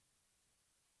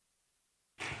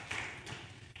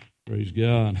Praise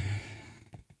God.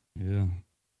 Yeah.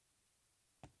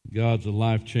 God's a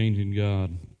life-changing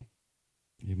God.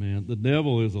 Amen. The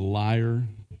devil is a liar.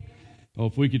 Oh,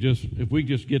 if we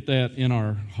just get that in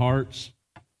our hearts.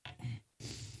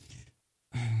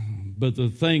 But the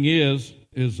thing is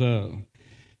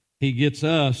he gets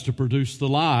us to produce the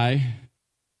lie,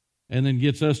 and then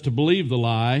gets us to believe the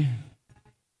lie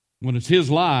when it's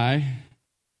his lie.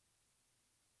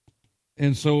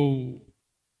 And so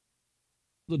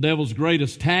the devil's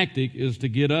greatest tactic is to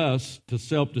get us to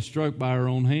self-destruct by our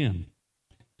own hand.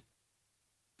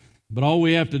 But all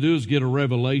we have to do is get a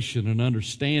revelation, an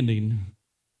understanding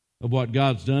of what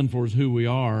God's done for us, who we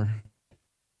are,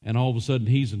 and all of a sudden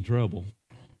he's in trouble.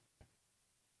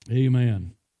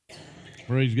 Amen.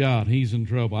 Praise God. He's in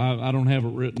trouble. I don't have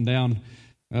it written down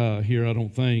here, I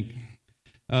don't think.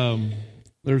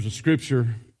 There's a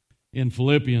scripture in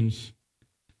Philippians,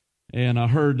 and I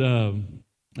heard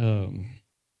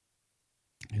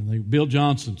Bill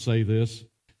Johnson say this,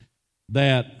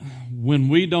 that when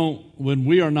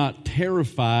we are not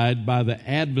terrified by the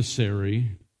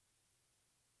adversary,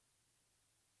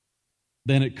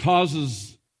 then it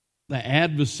causes the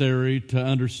adversary to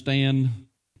understand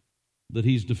that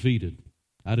he's defeated.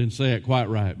 I didn't say it quite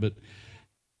right, but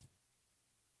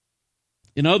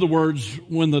in other words,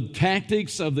 when the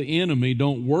tactics of the enemy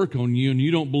don't work on you and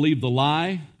you don't believe the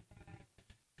lie,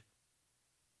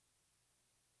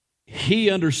 he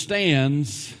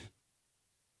understands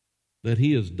that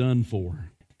he is done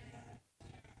for.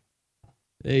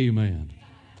 Amen.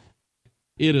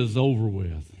 It is over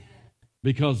with,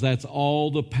 because that's all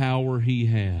the power he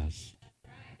has.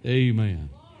 Amen.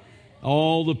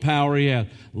 All the power he has.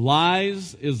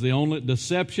 Deception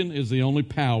is the only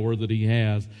power that he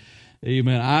has.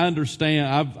 Amen. I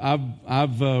understand.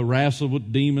 I've wrestled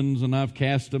with demons, and I've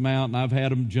cast them out, and I've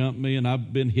had them jump me, and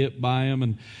I've been hit by them,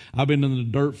 and I've been in the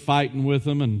dirt fighting with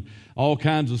them, and all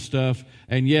kinds of stuff.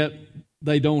 And yet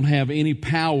they don't have any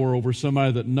power over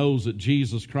somebody that knows that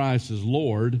Jesus Christ is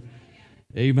Lord.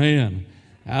 Amen.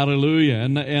 Hallelujah.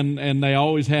 And they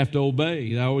always have to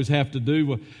obey. They always have to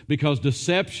do, because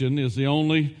deception is the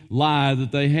only lie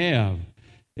that they have.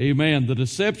 Amen. The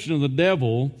deception of the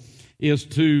devil is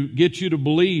to get you to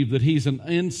believe that he's an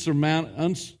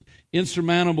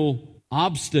insurmountable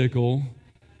obstacle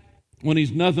when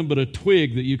he's nothing but a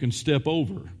twig that you can step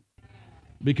over,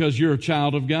 because you're a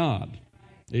child of God.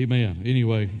 Amen.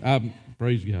 Anyway,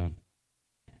 praise God.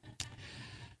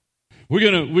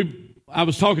 I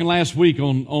was talking last week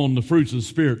on the fruits of the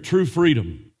Spirit, true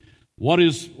freedom. What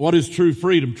is true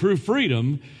freedom? True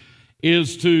freedom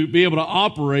is to be able to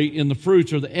operate in the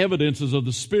fruits or the evidences of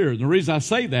the Spirit. And the reason I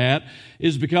say that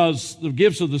is because the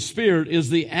gifts of the Spirit is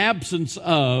the absence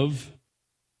of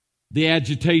the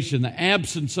agitation, the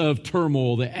absence of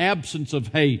turmoil, the absence of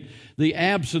hate, the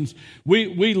absence.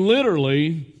 We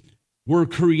literally were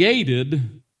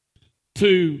created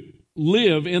to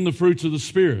live in the fruits of the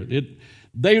Spirit.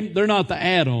 They're not the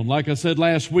add-on. Like I said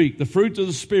last week, the fruits of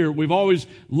the Spirit, we've always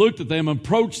looked at them,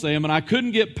 approached them, and I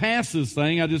couldn't get past this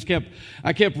thing. I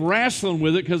kept wrestling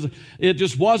with it because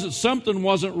something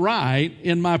wasn't right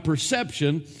in my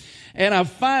perception. And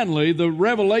the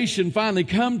revelation finally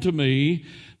come to me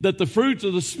that the fruits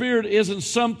of the Spirit isn't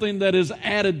something that is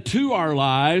added to our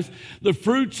lives. The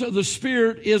fruits of the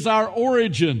Spirit is our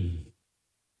origin.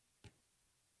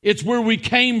 It's where we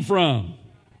came from.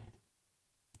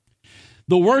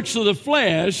 The works of the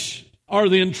flesh are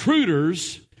the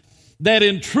intruders that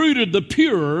intruded the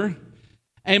pure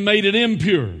and made it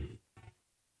impure.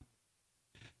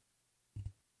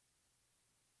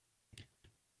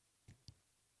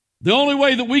 The only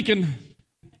way we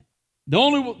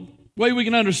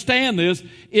can understand this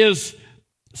is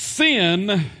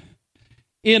sin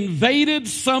invaded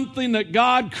something that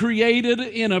God created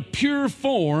in a pure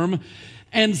form,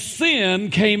 and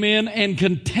sin came in and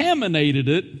contaminated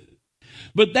it.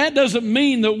 But that doesn't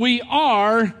mean that we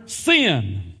are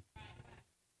sin.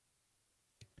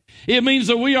 It means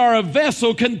that we are a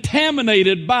vessel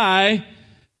contaminated by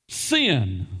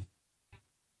sin.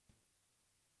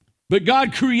 But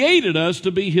God created us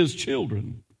to be His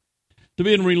children, to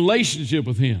be in relationship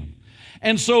with Him.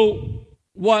 And so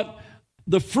what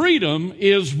the freedom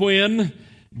is when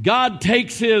God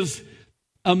takes His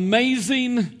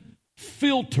amazing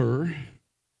filter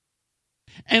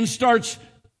and starts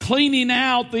cleaning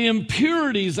out the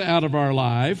impurities out of our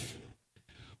life,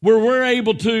 where we're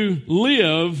able to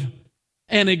live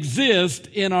and exist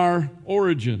in our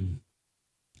origin.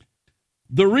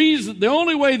 The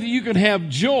only way that you can have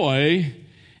joy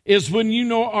is when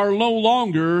you are no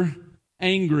longer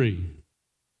angry.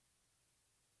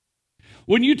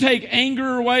 When you take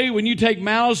anger away, when you take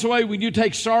malice away, when you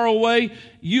take sorrow away,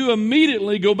 you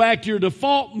immediately go back to your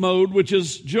default mode, which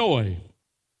is joy.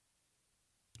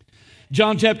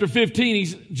 John chapter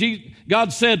 15,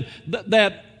 God said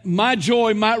that my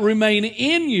joy might remain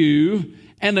in you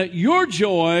and that your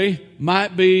joy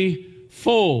might be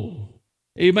full.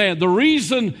 Amen. The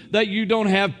reason that you don't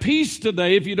have peace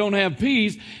today, if you don't have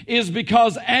peace, is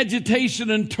because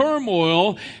agitation and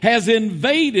turmoil has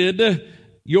invaded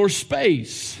your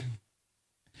space.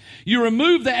 You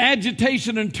remove the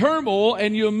agitation and turmoil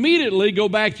and you immediately go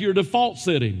back to your default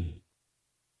setting,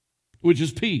 which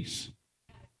is peace.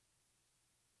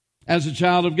 As a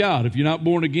child of God, if you're not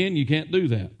born again, you can't do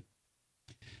that.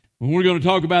 And we're going to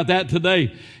talk about that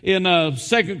today in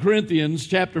 2 Corinthians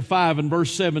chapter 5 and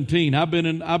verse 17. I've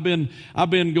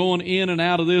been going in and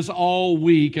out of this all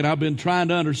week, and I've been trying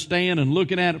to understand and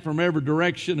looking at it from every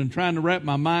direction and trying to wrap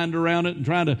my mind around it and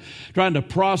trying to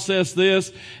process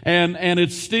this, and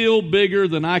it's still bigger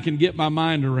than I can get my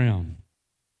mind around.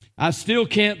 I still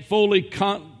can't fully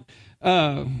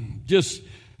just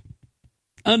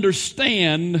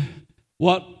understand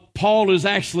what Paul is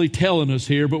actually telling us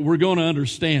here, but we're going to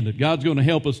understand it. God's going to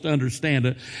help us to understand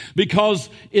it because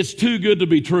it's too good to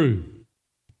be true.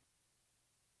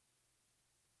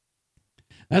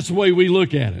 That's the way we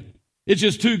look at it. It's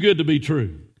just too good to be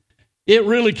true. It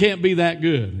really can't be that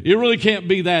good. It really can't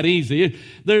be that easy.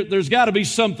 There's got to be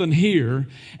something here,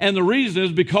 and the reason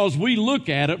is because we look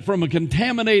at it from a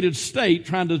contaminated state,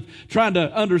 trying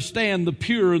to understand the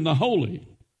pure and the holy.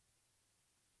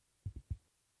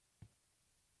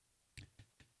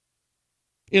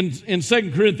 In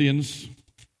 2 Corinthians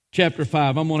chapter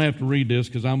 5, I'm going to have to read this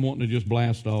because I'm wanting to just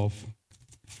blast off.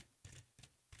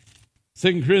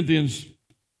 2 Corinthians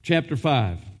chapter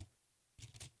 5,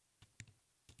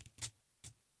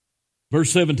 verse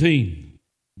 17.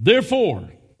 Therefore,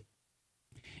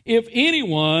 if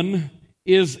anyone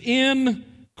is in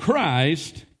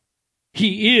Christ,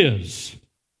 he is.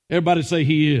 Everybody say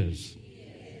he is.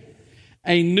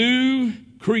 A new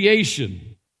creation.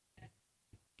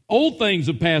 Old things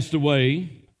have passed away.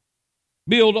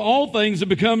 Behold, all things have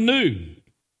become new.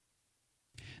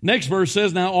 Next verse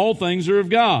says, now all things are of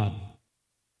God.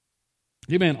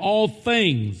 Amen. All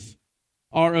things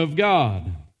are of God.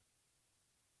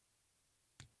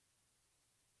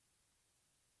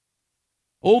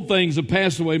 Old things have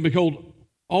passed away. Behold,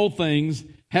 all things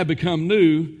have become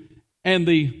new. And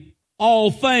the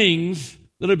all things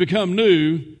that have become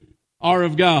new are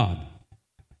of God.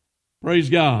 Praise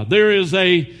God.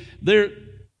 I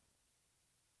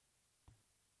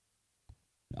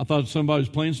thought somebody was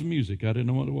playing some music. I didn't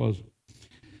know what it was.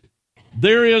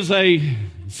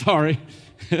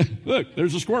 Look,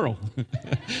 there's a squirrel.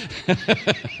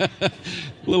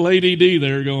 Little ADD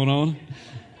there going on.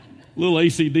 A little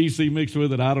AC/DC mixed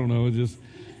with it. I don't know. It just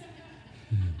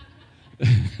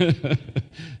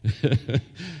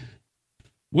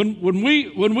when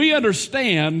we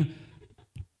understand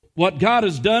what God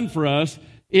has done for us,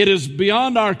 it is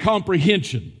beyond our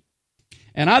comprehension.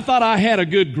 And I thought I had a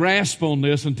good grasp on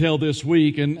this until this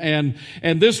week, and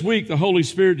this week the Holy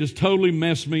Spirit just totally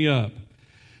messed me up.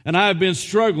 And I've been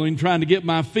struggling trying to get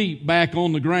my feet back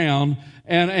on the ground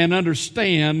and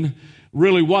understand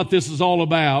really what this is all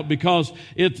about, because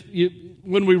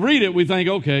when we read it, we think,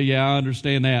 okay, yeah, I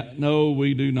understand that. No,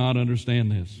 we do not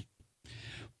understand this.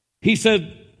 He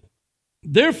said,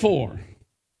 therefore,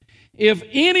 if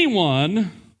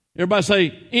anyone, everybody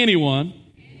say anyone.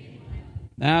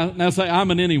 Now say, I'm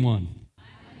an anyone.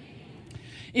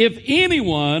 If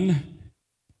anyone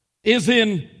is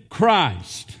in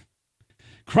Christ,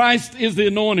 Christ is the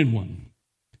anointed one.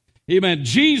 Amen.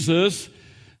 Jesus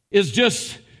is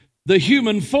just the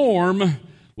human form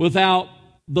without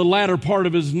the latter part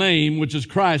of his name, which is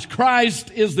Christ.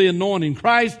 Christ is the anointing.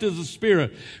 Christ is the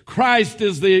Spirit. Christ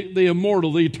is the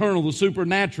immortal, the eternal, the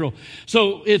supernatural.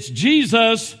 So it's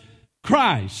Jesus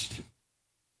Christ.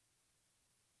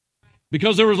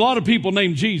 Because there was a lot of people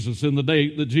named Jesus in the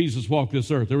day that Jesus walked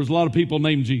this earth. There was a lot of people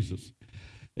named Jesus.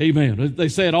 Amen. They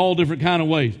say it all different kind of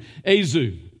ways.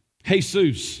 Azu,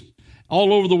 Jesus.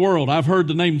 All over the world, I've heard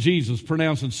the name Jesus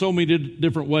pronounced in so many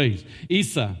different ways.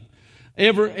 Isa.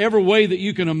 Every way that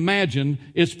you can imagine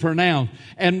it's pronounced.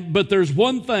 But there's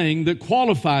one thing that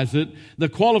qualifies it,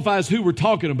 that qualifies who we're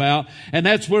talking about, and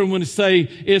that's when we say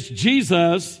it's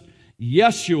Jesus,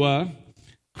 Yeshua,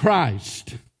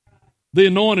 Christ, the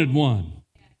anointed one.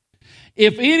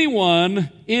 If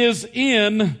anyone is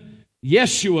in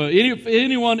Yeshua, if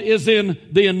anyone is in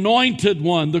the anointed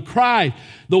one, the Christ,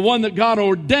 the one that God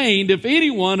ordained, if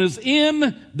anyone is in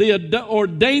the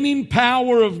ordaining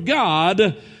power of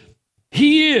God,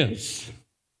 he is.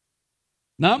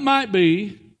 not might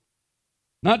be,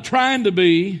 not trying to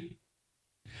be.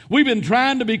 We've been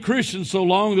trying to be Christians so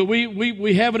long that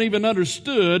we haven't even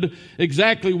understood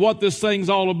exactly what this thing's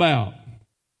all about.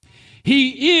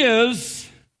 He is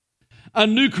a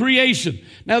new creation.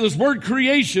 Now, this word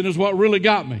creation is what really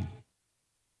got me.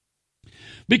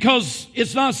 Because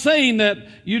it's not saying that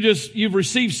you've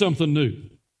received something new.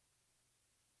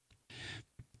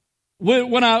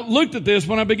 When I looked at this,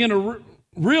 when I began to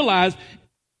realize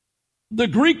the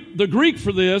Greek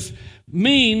for this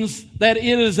means that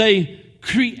it is a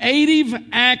creative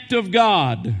act of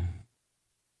God.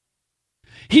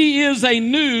 He is a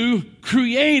new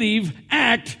creative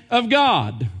act of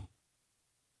God.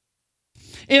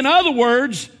 In other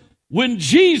words, when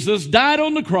Jesus died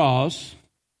on the cross,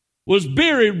 was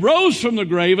buried, rose from the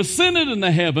grave, ascended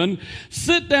into heaven,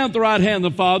 sit down at the right hand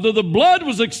of the Father, the blood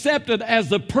was accepted as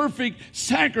the perfect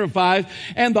sacrifice,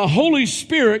 and the Holy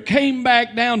Spirit came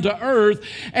back down to earth,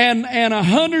 and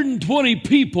 120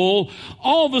 people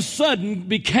all of a sudden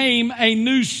became a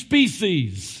new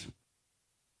species.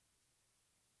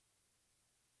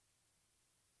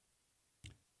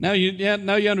 Now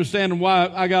you understand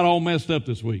why I got all messed up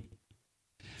this week.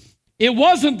 It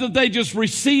wasn't that they just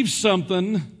received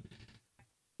something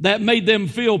that made them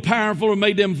feel powerful or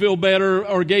made them feel better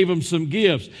or gave them some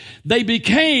gifts. They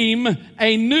became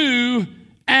a new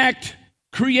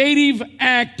creative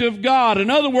act of God. In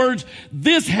other words,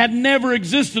 this had never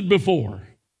existed before.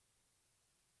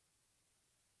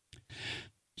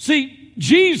 See,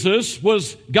 Jesus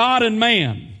was God and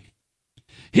man.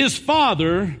 His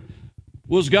Father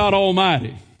was God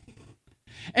Almighty.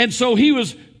 And so he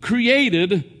was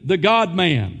created the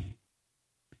God-man.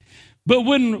 But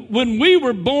when we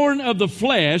were born of the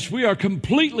flesh, we are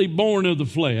completely born of the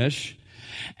flesh.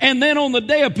 And then on the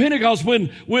day of Pentecost,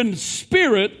 when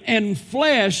spirit and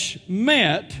flesh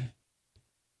met,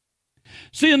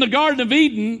 see, in the Garden of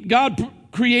Eden, God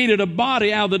created a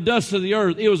body out of the dust of the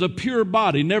earth. It was a pure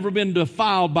body, never been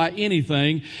defiled by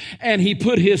anything. And he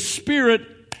put his spirit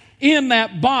in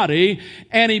that body,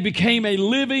 and he became a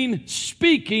living,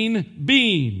 speaking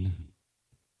being.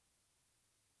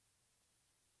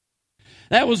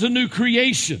 That was a new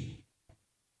creation.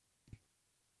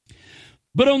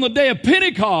 But on the day of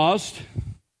Pentecost,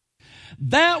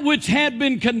 that which had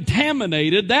been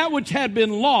contaminated, that which had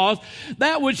been lost,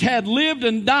 that which had lived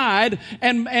and died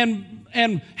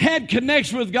and had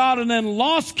connection with God and then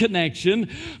lost connection,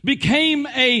 became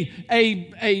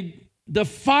a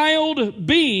defiled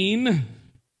being,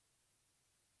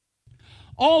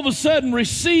 all of a sudden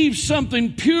received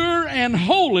something pure and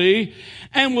holy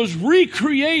and was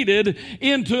recreated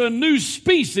into a new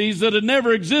species that had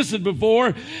never existed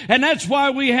before. And that's why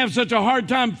we have such a hard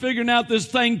time figuring out this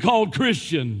thing called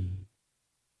Christian.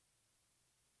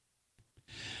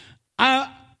 I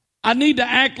need to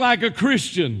act like a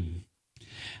Christian.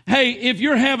 Hey, if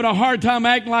you're having a hard time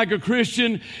acting like a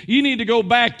Christian, you need to go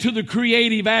back to the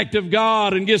creative act of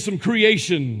God and get some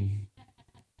creation.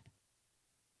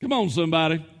 Come on,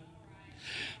 somebody.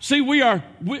 See, we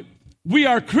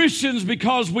are Christians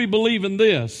because we believe in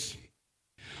this.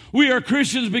 We are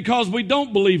Christians because we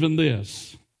don't believe in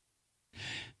this.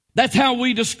 That's how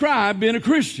we describe being a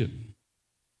Christian,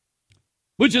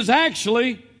 which is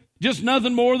actually just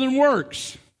nothing more than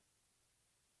works.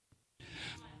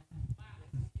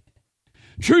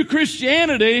 True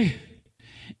Christianity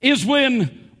is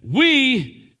when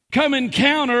we come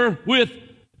encounter with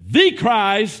the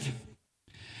Christ,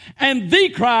 and the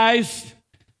Christ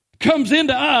comes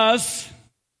into us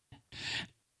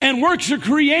and works a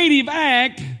creative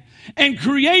act and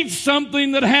creates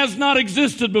something that has not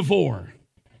existed before.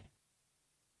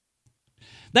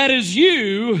 That is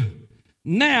you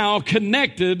now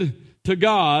connected to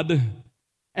God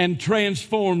and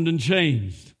transformed and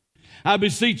changed. I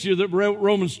beseech you that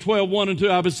Romans 12:1 and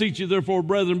 2, I beseech you therefore,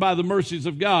 brethren, by the mercies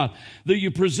of God, that you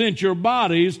present your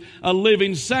bodies a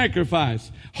living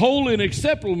sacrifice, holy and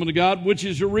acceptable unto God, which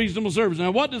is your reasonable service. Now,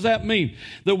 what does that mean?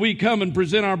 That we come and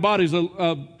present our bodies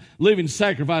a living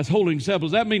sacrifice, holy and acceptable.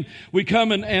 Does that mean we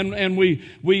come and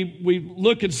we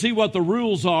look and see what the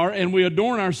rules are and we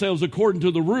adorn ourselves according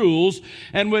to the rules?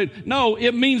 No,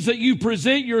 it means that you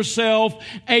present yourself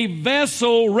a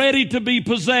vessel ready to be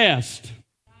possessed.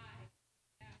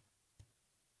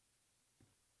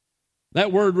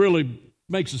 That word really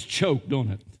makes us choke,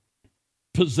 don't it?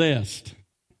 Possessed.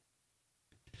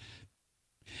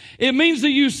 It means that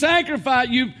you sacrifice,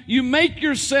 you make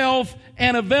yourself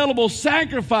an available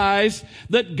sacrifice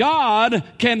that God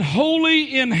can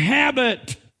wholly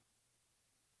inhabit.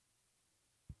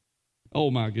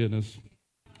 Oh my goodness.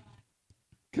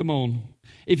 Come on.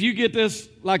 If you get this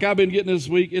like I've been getting this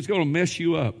week, it's going to mess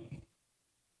you up.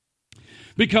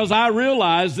 Because I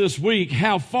realized this week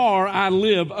how far I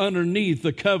live underneath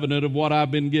the covenant of what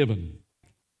I've been given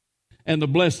and the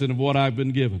blessing of what I've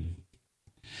been given.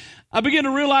 I began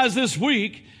to realize this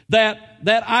week that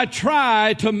I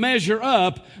try to measure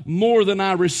up more than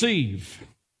I receive.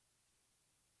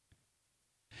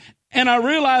 And I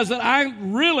realize that I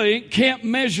really can't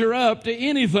measure up to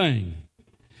anything.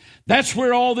 That's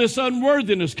where all this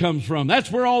unworthiness comes from.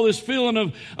 That's where all this feeling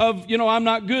of I'm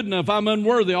not good enough, I'm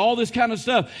unworthy, all this kind of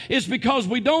stuff. It's because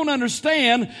we don't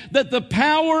understand that the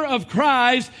power of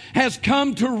Christ has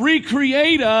come to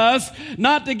recreate us,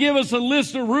 not to give us a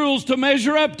list of rules to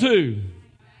measure up to.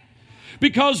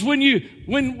 Because when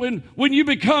you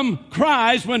become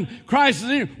Christ, when Christ is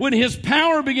in you, when His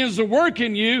power begins to work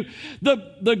in you,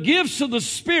 the gifts of the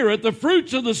Spirit, the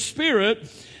fruits of the Spirit,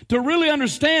 to really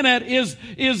understand that is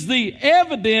the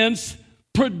evidence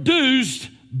produced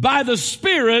by the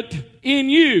Spirit in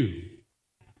you.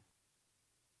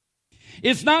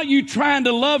 It's not you trying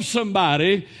to love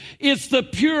somebody. It's the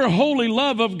pure, holy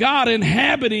love of God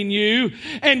inhabiting you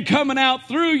and coming out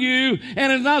through you.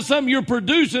 And it's not something you're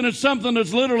producing. It's something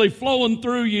that's literally flowing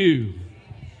through you.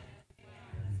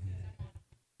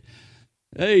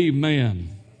 Amen.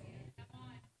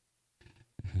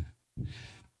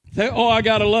 Say, I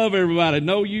got to love everybody.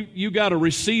 No, you got to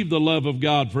receive the love of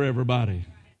God for everybody.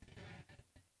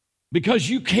 Because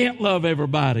you can't love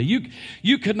everybody.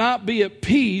 You cannot be at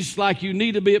peace like you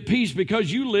need to be at peace because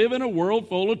you live in a world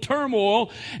full of turmoil,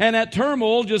 and that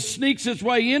turmoil just sneaks its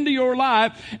way into your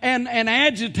life and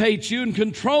agitates you and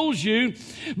controls you.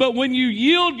 But when you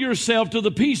yield yourself to the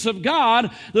peace of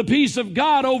God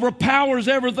overpowers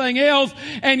everything else,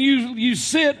 and you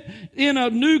sit in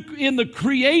the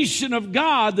creation of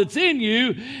God that's in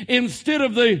you instead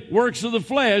of the works of the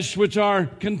flesh, which are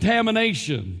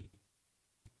contamination.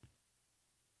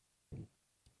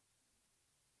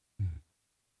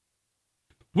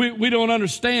 We don't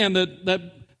understand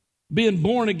that being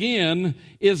born again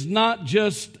is not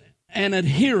just an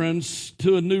adherence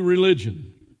to a new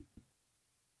religion.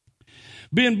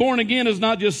 Being born again is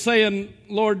not just saying,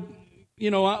 Lord,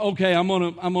 okay, I'm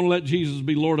gonna let Jesus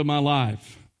be Lord of my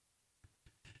life,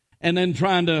 and then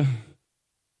trying to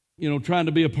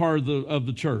be a part of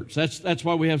the church. That's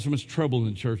why we have so much trouble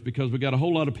in church, because we got a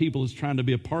whole lot of people that's trying to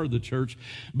be a part of the church,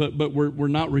 but we're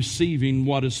not receiving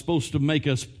what is supposed to make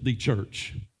us the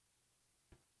church.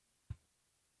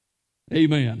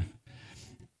 Amen.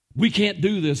 We can't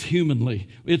do this humanly.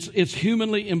 It's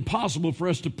humanly impossible for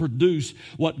us to produce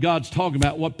what God's talking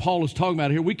about, what Paul is talking about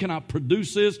here. We cannot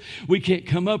produce this. We can't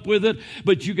come up with it.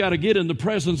 But you got to get in the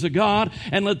presence of God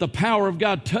and let the power of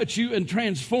God touch you and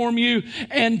transform you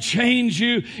and change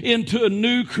you into a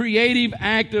new creative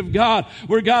act of God,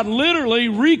 where God literally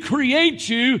recreates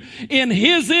you in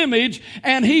His image,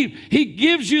 and He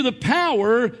gives you the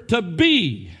power to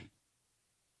be.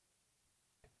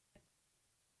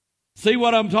 See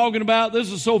what I'm talking about?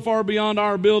 This is so far beyond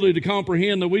our ability to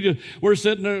comprehend that we're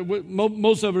sitting there,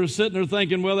 most of us are sitting there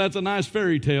thinking, well, that's a nice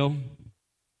fairy tale.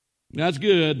 That's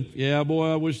good. Yeah,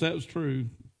 boy, I wish that was true.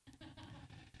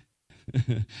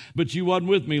 But you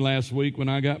wasn't with me last week when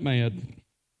I got mad.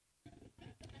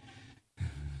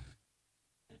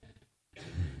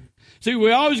 See,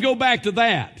 we always go back to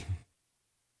that.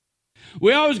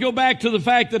 We always go back to the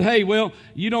fact that, hey, well,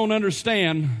 you don't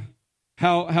understand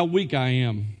how weak I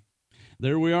am.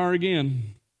 There we are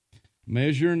again,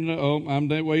 measuring. I'm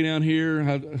way down here.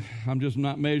 I'm just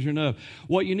not measuring up.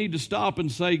 What you need to stop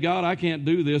and say, God, I can't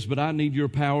do this, but I need your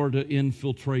power to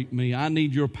infiltrate me. I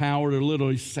need your power to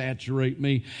literally saturate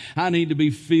me. I need to be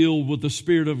filled with the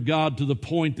Spirit of God to the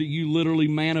point that you literally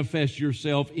manifest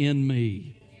yourself in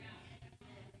me.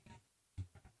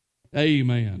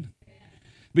 Amen.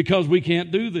 Because we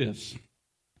can't do this.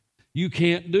 You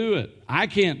can't do it. I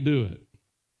can't do it.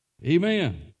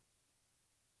 Amen.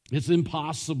 It's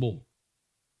impossible.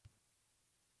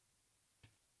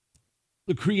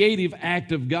 The creative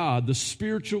act of God, the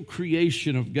spiritual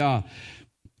creation of God.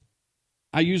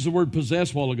 I used the word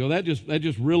possess a while ago. That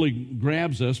just really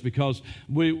grabs us, because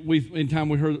we anytime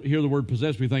we hear the word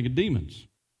possess, we think of demons.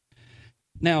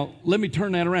 Now, let me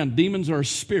turn that around. Demons are a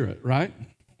spirit, right?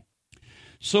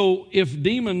 So if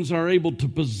demons are able to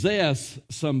possess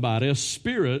somebody,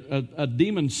 a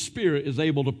demon spirit is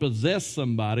able to possess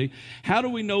somebody, how do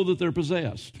we know that they're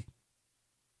possessed?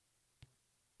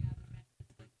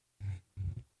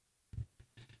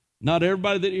 Not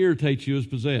everybody that irritates you is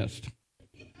possessed.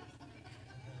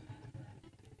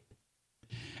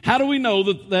 How do we know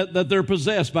that they're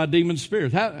possessed by demon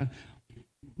spirits?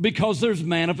 Because there's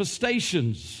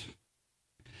manifestations.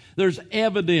 There's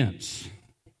evidence.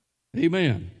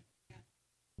 Amen.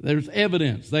 There's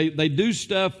evidence. They do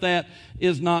stuff that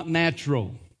is not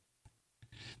natural.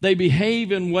 They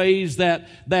behave in ways that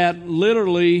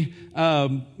literally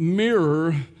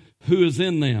mirror who is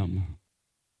in them.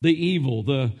 The evil,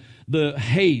 the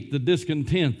hate, the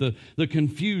discontent, the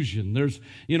confusion. There's,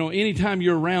 anytime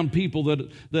you're around people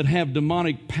that have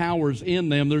demonic powers in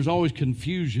them, there's always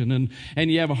confusion,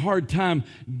 and you have a hard time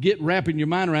wrapping your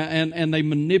mind around, and they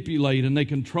manipulate and they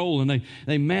control and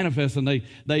they manifest and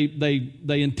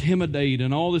they intimidate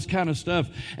and all this kind of stuff.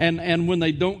 And when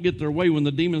they don't get their way, when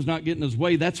the demon's not getting his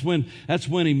way, that's when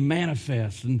he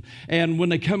manifests. And when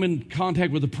they come in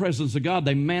contact with the presence of God,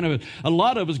 they manifest. A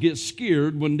lot of us get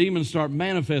scared when demons start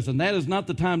manifesting. That is not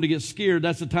the time to get scared.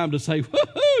 That's the time to say,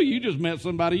 whoo, you just met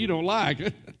somebody you don't like.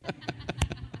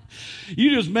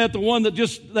 You just met the one that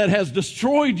has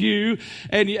destroyed you,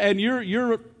 and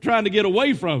you're trying to get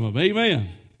away from him. Amen.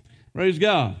 Praise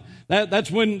God. That's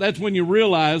when you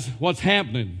realize what's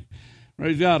happening.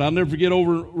 Praise God. I'll never forget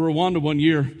over Rwanda one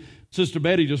year. Sister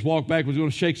Betty just walked back, was going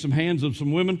to shake some hands of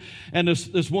some women, and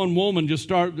this one woman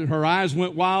her eyes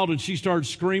went wild, and she started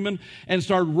screaming and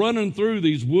started running through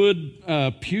these wood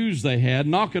pews they had,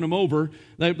 knocking them over.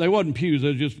 They wasn't pews, they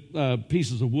were just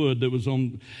pieces of wood that was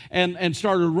on, and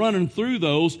started running through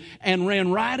those and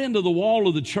ran right into the wall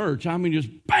of the church. I mean, just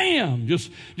bam,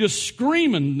 just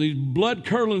screaming, these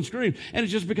blood-curdling screams. And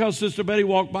it's just because Sister Betty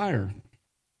walked by her.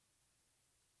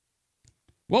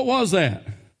 What was that?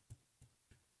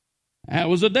 That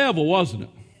was a devil, wasn't it?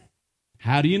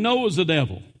 How do you know it was a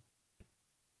devil?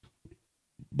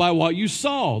 By what you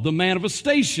saw, the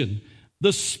manifestation.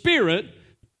 The Spirit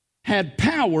had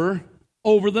power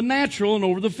over the natural and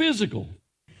over the physical.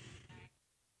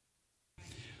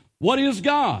 What is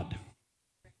God?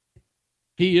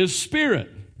 He is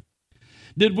Spirit.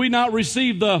 Did we not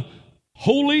receive the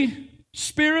Holy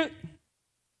Spirit?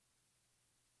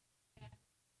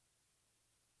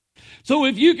 So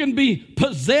if you can be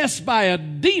possessed by a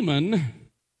demon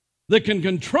that can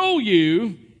control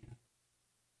you,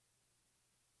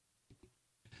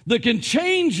 that can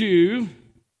change you,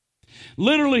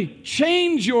 literally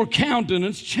change your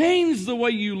countenance, change the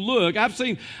way you look. I've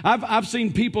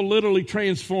seen people literally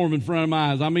transform in front of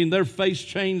my eyes. I mean, their face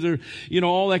change,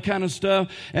 all that kind of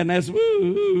stuff. And that's,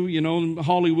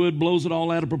 Hollywood blows it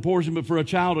all out of proportion. But for a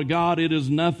child of God, it is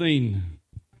nothing.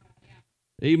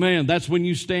 Amen. That's when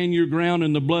you stand your ground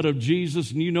in the blood of Jesus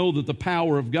and you know that the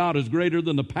power of God is greater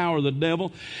than the power of the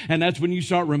devil. And that's when you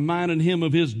start reminding him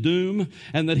of his doom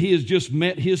and that he has just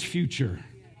met his future.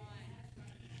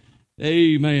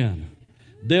 Amen.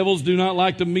 Devils do not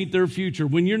like to meet their future.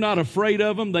 When you're not afraid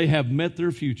of them, they have met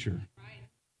their future.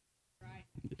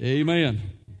 Amen.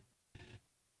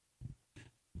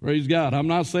 Praise God. I'm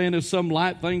not saying it's some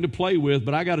light thing to play with,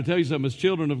 but I got to tell you something. As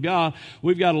children of God,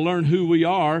 we've got to learn who we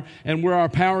are and where our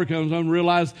power comes from, and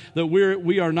realize that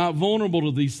we are not vulnerable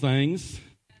to these things.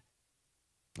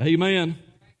 Amen.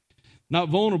 Not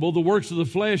vulnerable. The works of the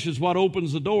flesh is what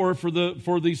opens the door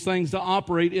for these things to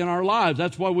operate in our lives.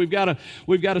 That's why we've got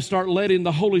to start letting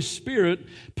the Holy Spirit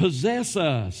possess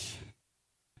us.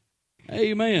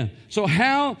 Amen. So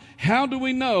how do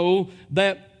we know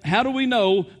that? How do we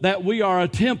know that we are a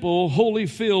temple wholly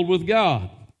filled with God?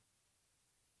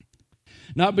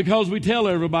 Not because we tell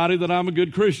everybody that I'm a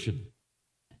good Christian.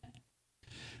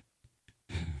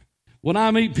 When I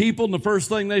meet people and the first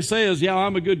thing they say is, yeah,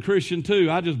 I'm a good Christian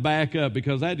too, I just back up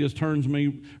because that just turns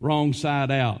me wrong side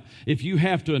out. If you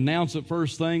have to announce it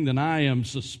first thing, then I am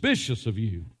suspicious of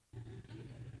you.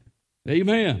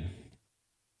 Amen.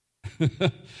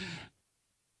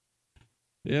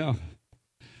 Yeah.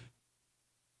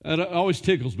 It always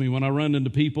tickles me when I run into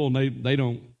people and they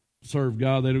don't serve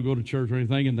God, they don't go to church or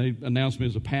anything, and they announce me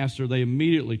as a pastor. They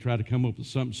immediately try to come up with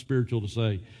something spiritual to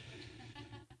say.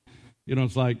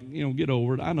 It's like, get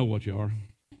over it. I know what you are.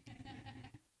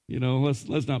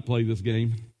 Let's not play this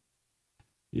game.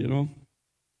 Know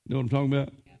what I'm talking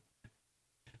about?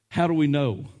 How do we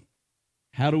know?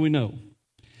 How do we know?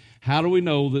 How do we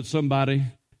know that somebody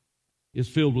is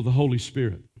filled with the Holy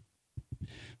Spirit?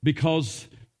 Because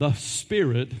the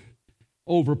Spirit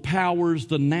overpowers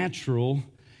the natural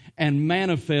and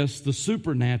manifests the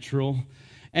supernatural,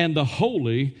 and the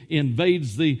holy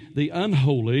invades the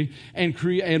unholy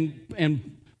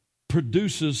and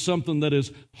produces something that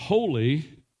is holy.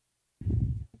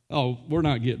 Oh, we're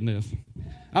not getting this.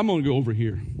 I'm going to go over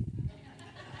here.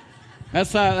 That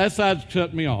side's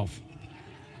cut me off.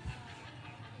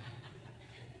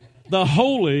 The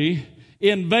holy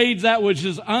invades that which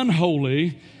is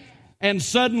unholy, and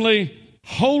suddenly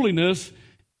holiness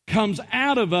comes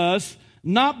out of us,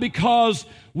 not because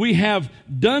we have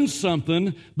done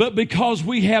something, but because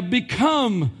we have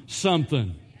become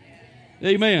something.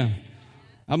 Amen.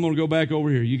 I'm going to go back over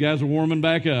here. You guys are warming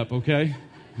back up, okay?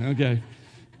 Okay.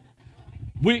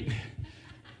 We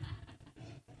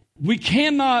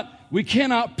cannot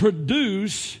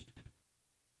produce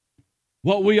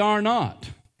what we are not.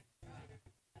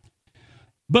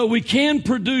 But we can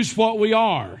produce what we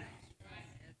are.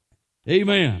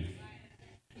 Amen.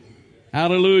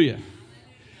 Hallelujah.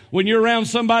 When you're around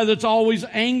somebody that's always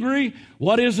angry,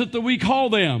 what is it that we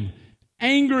call them?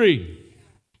 Angry.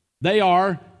 They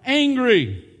are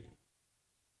angry.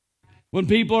 When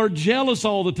people are jealous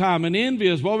all the time and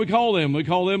envious, what do we call them? We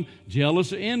call them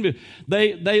jealous and envious.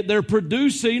 They're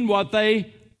producing what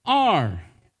they are.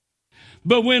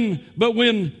 But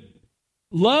when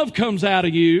love comes out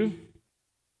of you,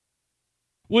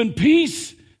 when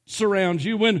peace surrounds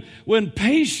you, when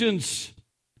patience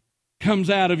comes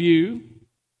out of you,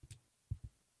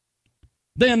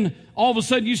 then all of a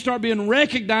sudden you start being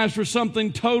recognized for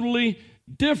something totally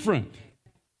different.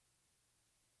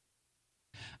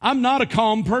 I'm not a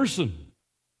calm person.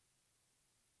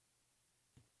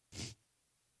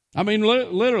 I mean,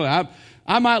 literally,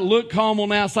 I might look calm on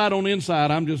the outside, on the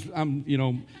inside.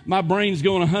 My brain's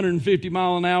going 150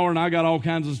 miles an hour, and I got all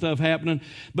kinds of stuff happening.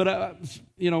 But,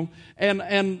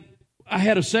 and I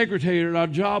had a secretary at our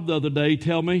job the other day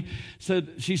tell me,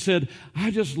 she said,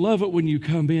 I just love it when you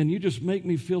come in. You just make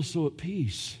me feel so at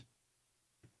peace.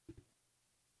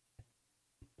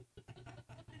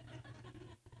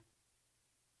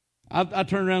 I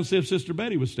turned around and see if Sister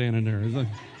Betty was standing there. I was like,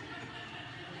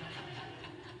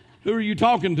 who are you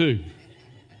talking to?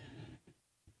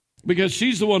 Because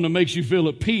she's the one that makes you feel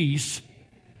at peace,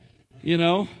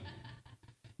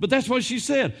 But that's what she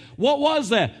said. What was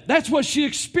that? That's what she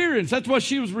experienced. That's what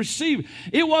she was receiving.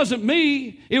 It wasn't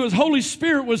me. It was Holy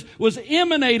Spirit was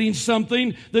emanating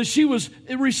something that she was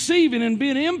receiving and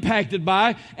being impacted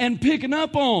by and picking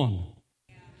up on.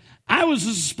 I was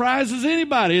as surprised as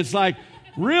anybody. It's like,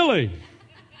 really?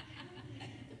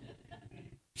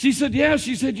 She said, yeah.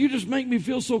 She said, you just make me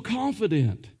feel so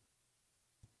confident.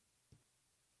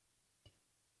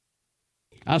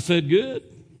 I said, good.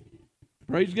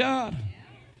 Praise God.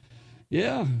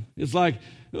 Yeah. It's like,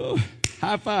 oh,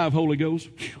 high five, Holy Ghost.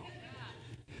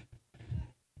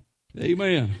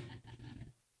 Amen.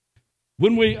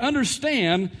 When we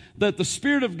understand that the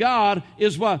Spirit of God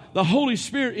is what, the Holy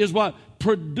Spirit is what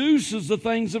produces the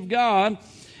things of God,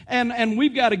 and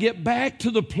we've got to get back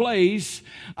to the place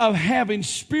of having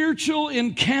spiritual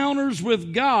encounters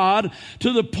with God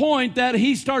to the point that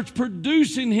He starts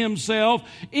producing Himself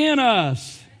in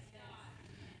us.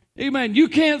 Amen. You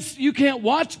can't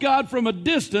watch God from a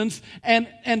distance and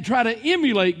try to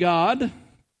emulate God.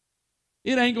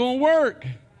 It ain't going to work.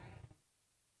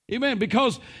 Amen.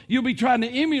 Because you'll be trying to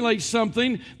emulate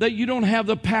something that you don't have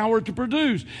the power to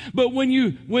produce. But when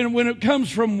it comes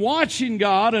from watching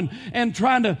God and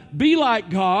trying to be like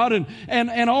God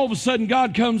and all of a sudden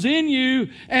God comes in you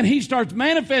and He starts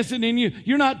manifesting in you,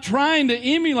 you're not trying to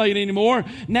emulate anymore.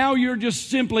 Now you're just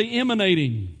simply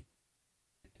emanating.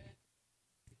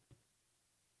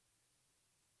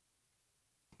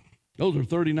 Those are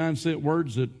 39-cent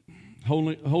words that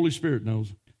Holy Spirit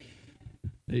knows.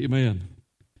 Amen.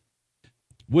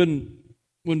 When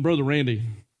Brother Randy,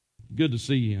 good to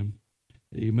see him.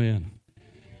 Amen.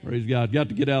 Praise God. Got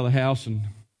to get out of the house and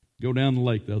go down the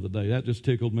lake the other day. That just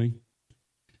tickled me.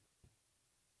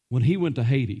 When he went to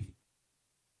Haiti,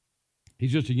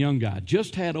 he's just a young guy.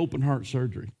 Just had open heart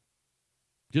surgery.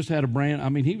 Just had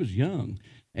he was young.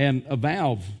 And a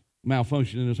valve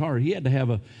malfunctioned in his heart. He had to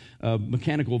have a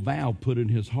mechanical valve put in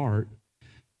his heart.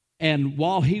 And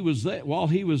while he was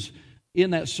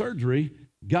in that surgery,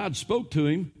 God spoke to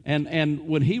him, and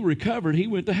when he recovered, he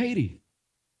went to Haiti.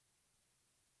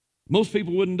 Most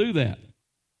people wouldn't do that.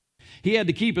 He had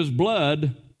to keep his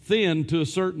blood thin to a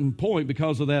certain point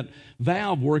because of that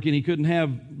valve working. He couldn't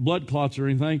have blood clots or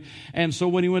anything. And so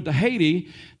when he went to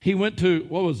Haiti, he went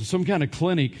to, some kind of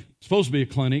clinic. It's supposed to be a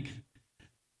clinic.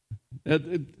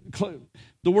 The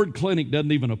word clinic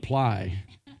doesn't even apply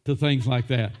to things like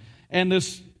that. And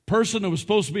this person that was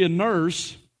supposed to be a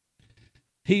nurse,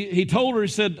 he told her, he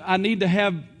said, I need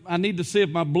to see if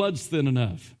my blood's thin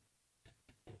enough.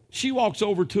 She walks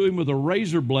over to him with a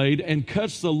razor blade and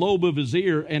cuts the lobe of his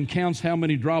ear and counts how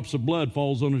many drops of blood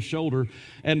falls on his shoulder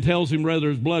and tells him whether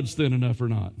his blood's thin enough or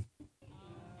not.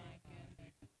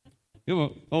 Come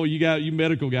on. Oh, you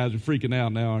medical guys are freaking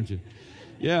out now, aren't you?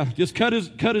 Yeah, just cut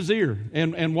his ear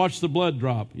and watch the blood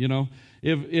drop.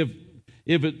 If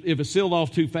it sealed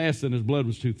off too fast, then his blood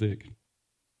was too thick.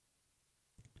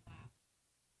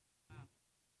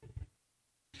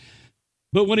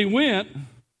 But when he went,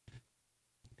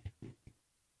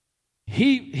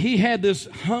 he had this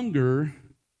hunger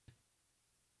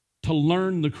to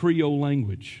learn the Creole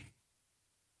language,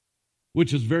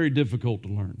 which is very difficult to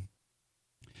learn.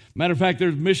 Matter of fact,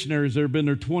 there's missionaries that have been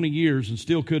there 20 years and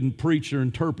still couldn't preach or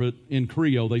interpret in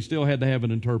Creole. They still had to have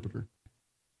an interpreter.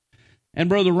 And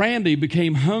Brother Randy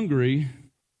became hungry,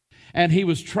 and he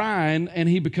was trying, and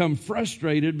he became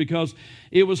frustrated because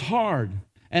it was hard.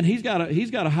 And he's got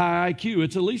a high IQ.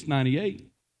 It's at least 98.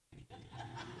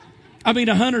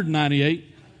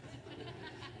 198.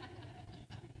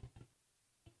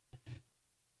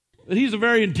 But he's a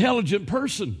very intelligent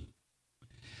person.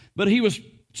 But he was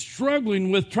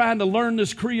struggling with trying to learn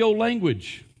this Creole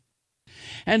language.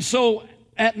 And so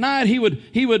at night he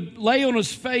would lay on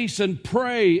his face and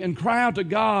pray and cry out to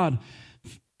God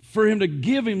for him to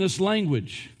give him this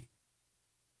language.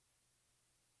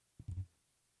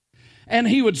 And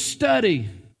he would study,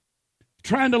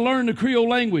 trying to learn the Creole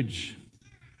language.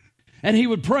 And he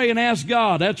would pray and ask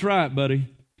God. That's right, buddy.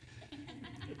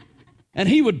 And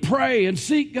he would pray and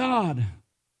seek God.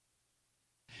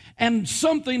 And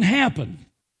something happened.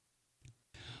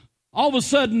 All of a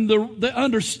sudden, the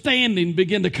understanding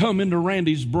began to come into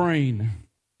Randy's brain,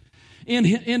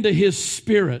 into his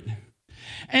spirit.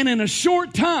 And in a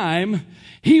short time,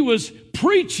 he was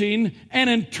preaching and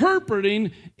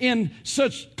interpreting in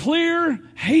such clear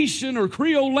Haitian or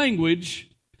Creole language.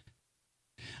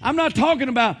 I'm not talking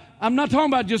about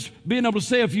just being able to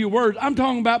say a few words. I'm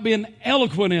talking about being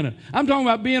eloquent in it. I'm talking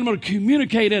about being able to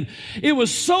communicate in it. It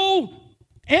was so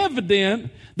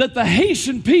evident that the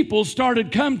Haitian people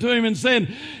started coming to him and saying,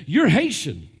 "You're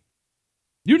Haitian.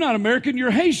 You're not American,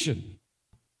 you're Haitian."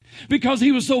 Because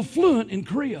he was so fluent in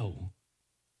Creole.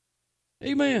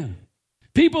 Amen.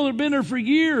 People that have been there for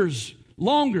years,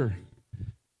 longer,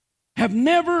 have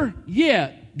never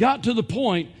yet got to the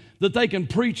point that they can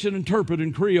preach and interpret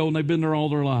in Creole, and they've been there all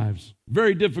their lives.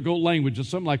 Very difficult language. It's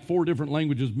something like 4 different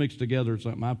languages mixed together or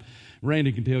something.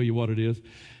 Randy can tell you what it is.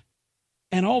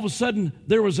 And all of a sudden,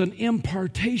 there was an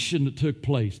impartation that took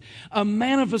place. A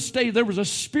manifestation. There was a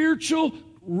spiritual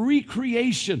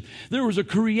recreation. There was a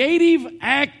creative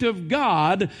act of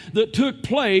God that took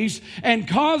place and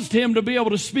caused him to be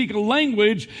able to speak a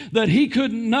language that he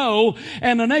couldn't know.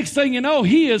 And the next thing you know,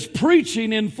 he is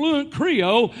preaching in fluent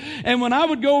Creole. And when I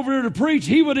would go over there to preach,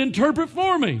 he would interpret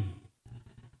for me.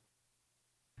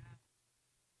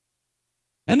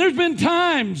 And there's been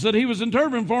times that he was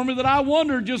interpreting for me that I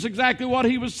wondered just exactly what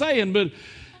he was saying,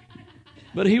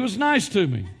 but he was nice to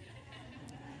me.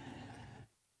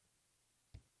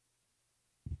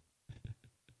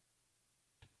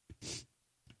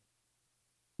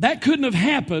 That couldn't have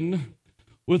happened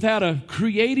without a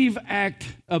creative act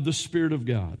of the Spirit of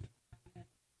God.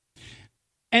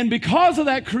 And because of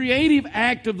that creative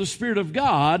act of the Spirit of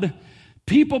God,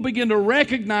 people began to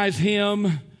recognize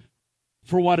him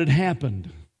for what had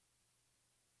happened.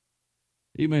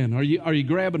 Amen. Are you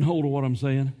grabbing hold of what I'm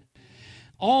saying?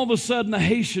 All of a sudden, the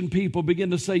Haitian people begin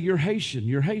to say, "You're Haitian,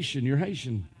 you're Haitian, you're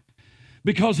Haitian."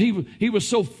 Because he was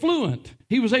so fluent.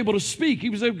 He was able to speak.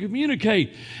 He was able to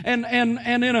communicate. And in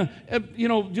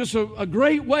a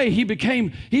great way, he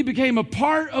became a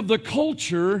part of the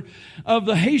culture of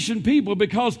the Haitian people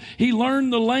because he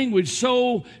learned the language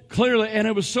so clearly, and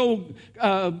it was so,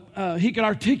 he could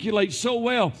articulate so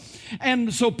well.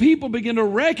 And so people began to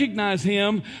recognize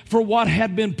him for what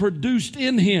had been produced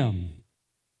in him.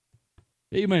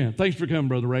 Amen. Thanks for coming,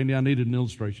 Brother Randy. I needed an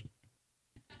illustration.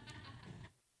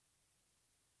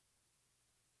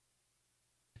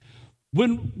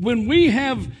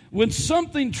 When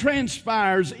something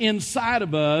transpires inside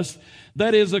of us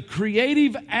that is a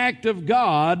creative act of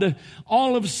God,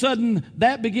 all of a sudden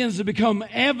that begins to become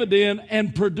evident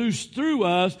and produced through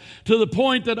us to the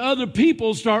point that other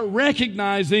people start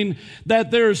recognizing that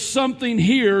there's something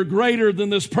here greater than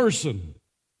this person.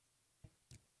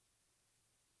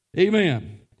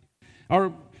 Amen. I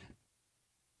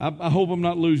hope I'm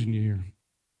not losing you here.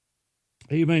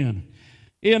 Amen.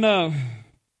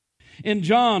 In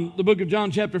John, the book of John,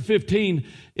 chapter 15,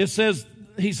 it says,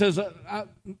 he says,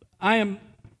 I am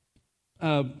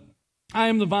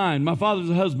the vine, my Father's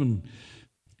the husband.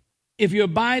 If you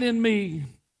abide in me,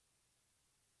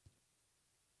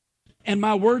 and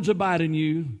my words abide in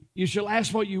you, you shall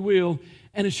ask what you will,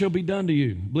 and it shall be done to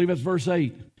you. I believe that's verse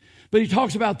 8. But he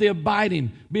talks about the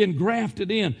abiding, being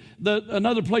grafted in.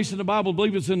 Another place in the Bible, I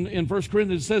believe it's in 1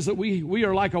 Corinthians, it says that we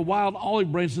are like a wild olive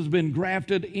branch that's been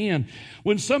grafted in.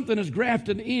 When something is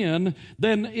grafted in,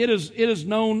 then it is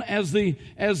known as the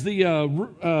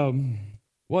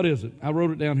what is it? I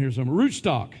wrote it down here somewhere.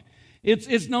 Rootstock.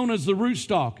 It's known as the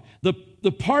rootstock.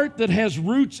 the part that has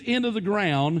roots into the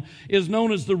ground is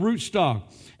known as the rootstock.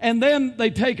 And then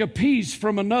they take a piece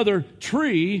from another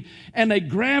tree and they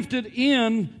graft it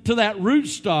into that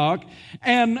rootstock,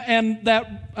 and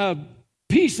that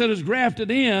piece that is grafted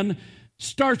in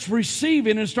starts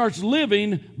receiving and starts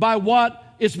living by what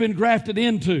it's been grafted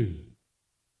into.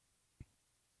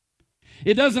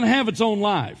 It doesn't have its own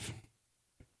life.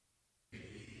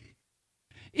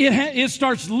 It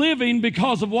starts living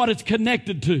because of what it's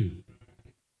connected to.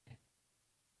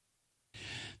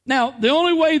 Now, the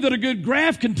only way that a good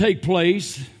graft can take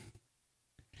place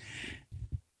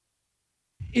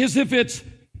is if it's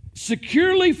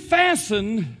securely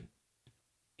fastened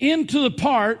into the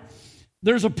part.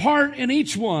 There's a part in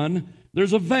each one.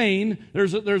 There's a vein.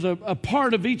 There's a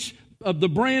part of each of the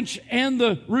branch and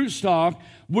the rootstock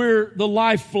where the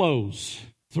life flows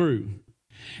through.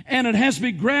 And it has to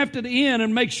be grafted in,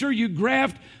 and make sure you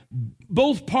graft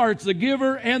both parts, the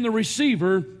giver and the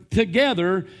receiver,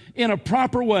 together in a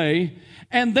proper way.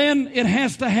 And then it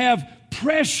has to have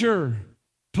pressure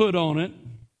put on it.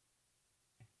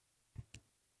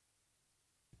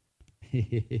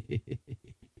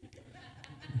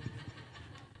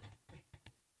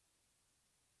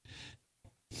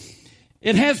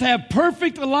 It has to have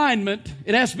perfect alignment.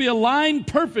 It has to be aligned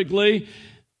perfectly,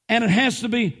 and it has to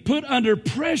be put under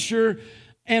pressure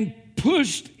and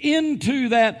pushed into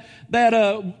that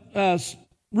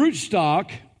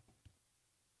rootstock.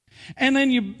 And then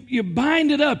you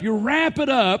bind it up, you wrap it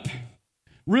up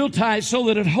real tight so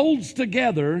that it holds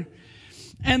together.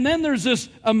 And then there's this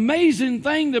amazing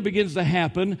thing that begins to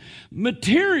happen.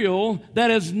 Material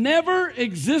that has never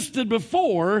existed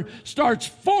before starts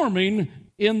forming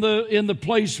in the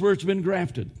place where it's been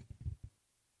grafted.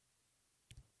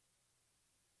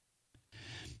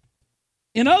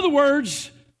 In other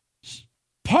words,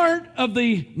 part of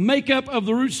the makeup of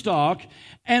the rootstock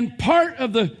and part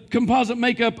of the composite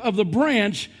makeup of the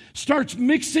branch starts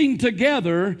mixing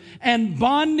together and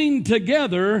bonding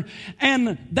together,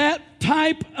 and that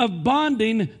type of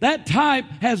bonding, that type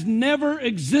has never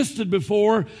existed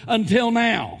before until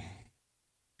now.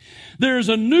 There's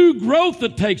a new growth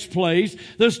that takes place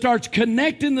that starts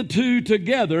connecting the two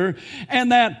together,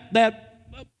 and that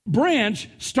branch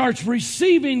starts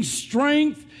receiving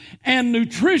strength and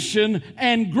nutrition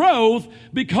and growth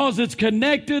because it's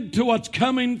connected to what's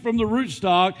coming from the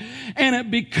rootstock, and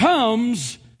it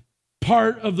becomes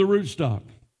part of the rootstock.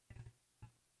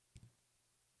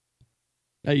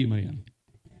 Amen.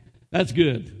 That's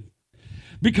good.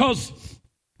 Because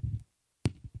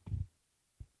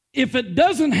if it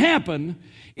doesn't happen,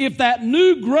 if that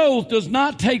new growth does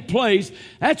not take place,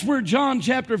 that's where John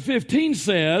chapter 15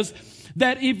 says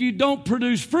that if you don't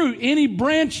produce fruit, any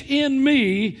branch in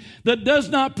me that does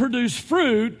not produce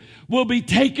fruit will be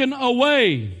taken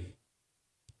away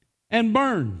and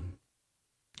burned.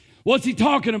 What's he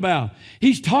talking about?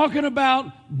 He's talking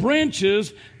about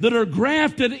branches that are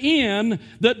grafted in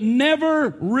that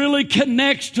never really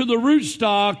connects to the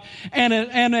rootstock, and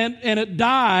it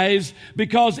dies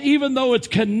because even though it's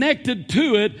connected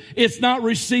to it, it's not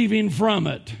receiving from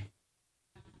it.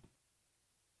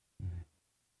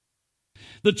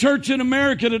 The church in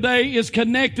America today is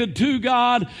connected to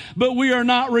God, but we are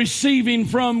not receiving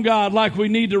from God like we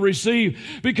need to receive.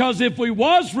 Because if we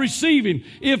was receiving,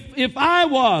 if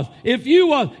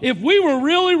we were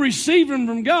really receiving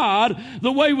from God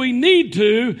the way we need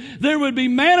to, there would be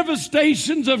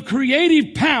manifestations of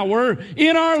creative power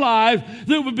in our life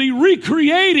that would be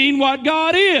recreating what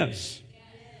God is.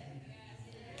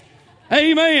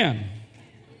 Amen.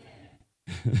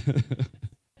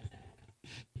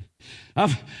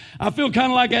 I feel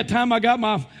kind of like that time I got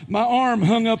my arm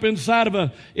hung up inside of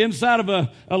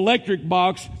a electric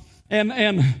box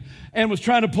and was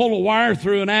trying to pull a wire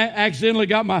through, and I accidentally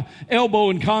got my elbow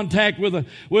in contact with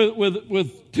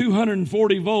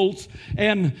 240 volts,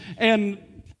 and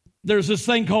there's this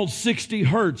thing called 60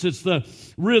 hertz. It's the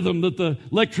rhythm that the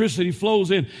electricity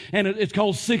flows in, and it's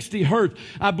called 60 hertz.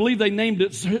 I believe they named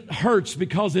it hertz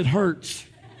because it hurts.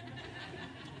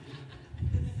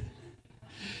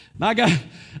 I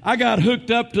got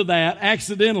hooked up to that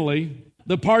accidentally.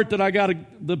 The part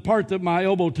that my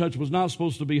elbow touched was not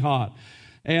supposed to be hot.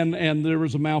 And there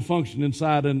was a malfunction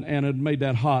inside and it made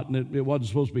that hot, and it wasn't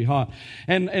supposed to be hot.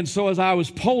 And so as I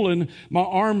was pulling, my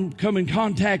arm come in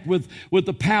contact with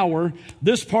the power.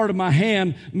 This part of my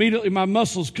hand, immediately my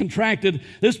muscles contracted.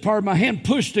 This part of my hand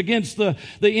pushed against the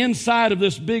inside of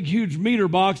this big, huge meter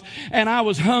box, and I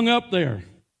was hung up there.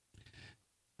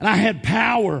 And I had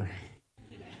power.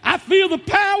 I feel the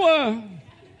power.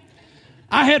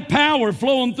 I had power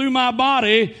flowing through my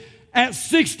body at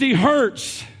 60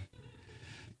 hertz.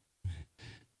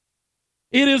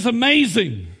 It is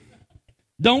amazing.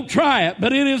 Don't try it,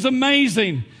 but it is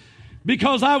amazing.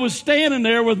 Because I was standing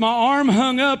there with my arm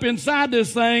hung up inside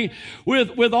this thing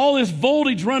with all this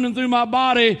voltage running through my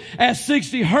body at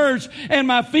 60 hertz, and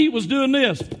my feet was doing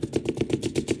this.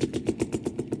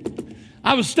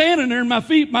 I was standing there and my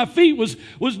feet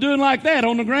was doing like that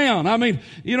on the ground. I mean,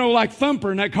 like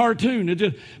Thumper in that cartoon.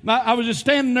 I was just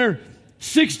standing there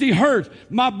 60 hertz.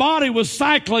 My body was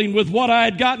cycling with what I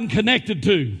had gotten connected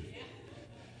to.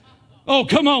 Oh,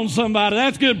 come on, somebody.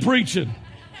 That's good preaching.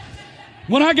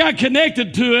 When I got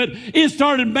connected to it, it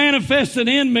started manifesting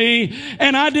in me,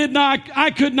 and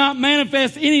I could not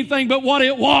manifest anything but what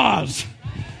it was.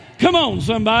 Come on,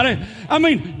 somebody. I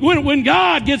mean, when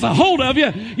God gets a hold of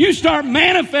you, you start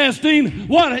manifesting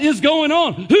what is going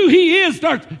on. Who He is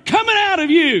starts coming out of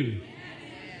you.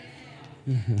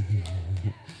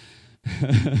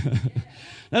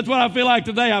 That's what I feel like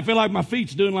today. I feel like my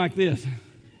feet's doing like this.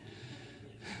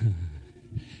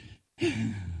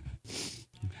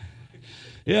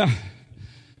 Yeah.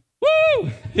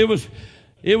 Woo! It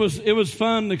was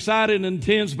fun, exciting, and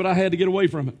intense, but I had to get away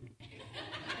from it.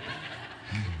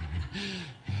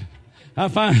 I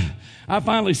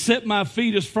finally set my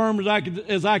feet as firm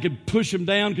as I could push them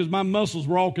down because my muscles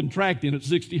were all contracting at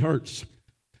 60 hertz.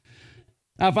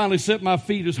 I finally set my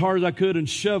feet as hard as I could and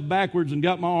shoved backwards and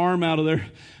got my arm out of there.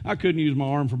 I couldn't use my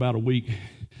arm for about a week.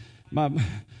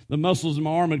 The muscles in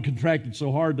my arm had contracted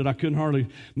so hard that I couldn't hardly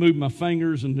move my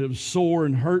fingers, and it was sore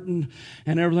and hurting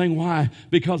and everything. Why?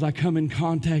 Because I come in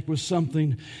contact with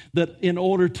something that in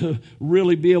order to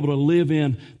really be able to live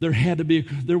in, there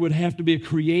would have to be a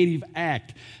creative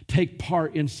act take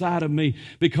part inside of me,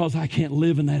 because I can't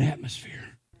live in that atmosphere.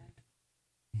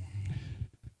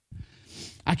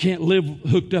 I can't live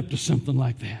hooked up to something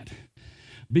like that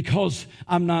because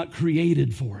I'm not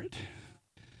created for it.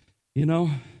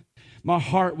 My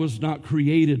heart was not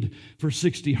created for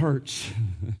 60 hertz.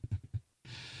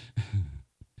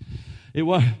 It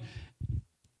was.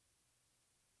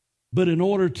 But in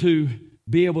order to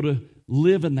be able to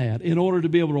live in that, in order to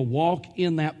be able to walk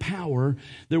in that power,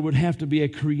 there would have to be a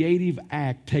creative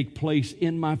act take place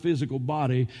in my physical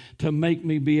body to make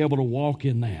me be able to walk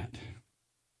in that.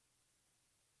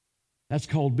 That's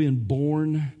called being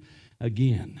born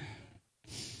again.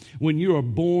 When you are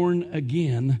born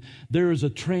again, there is a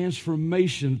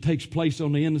transformation that takes place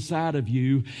on the inside of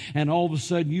you, and all of a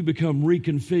sudden you become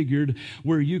reconfigured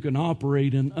where you can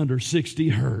operate in under 60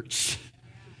 hertz.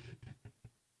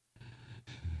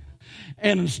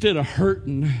 And instead of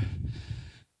hurting,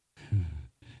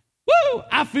 woo,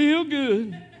 I feel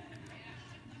good.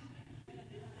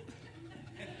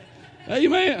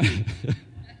 Amen.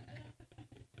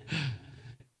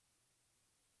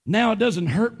 Now it doesn't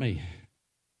hurt me.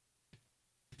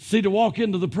 See, to walk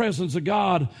into the presence of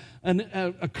God,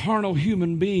 a carnal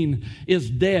human being is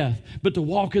death. But to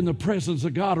walk in the presence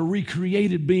of God, a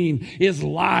recreated being, is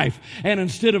life. And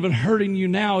instead of it hurting you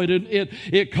now,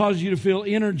 it causes you to feel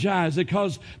energized. It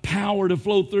causes power to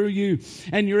flow through you,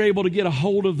 and you're able to get a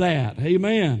hold of that.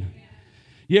 Amen.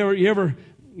 You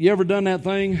ever done that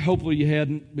thing? Hopefully you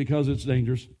hadn't, because it's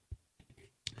dangerous.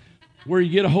 Where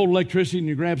you get a hold of electricity and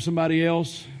you grab somebody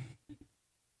else,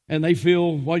 and they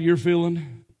feel what you're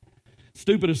feeling.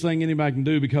 Stupidest thing anybody can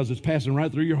do, because it's passing right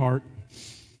through your heart.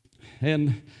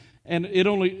 And a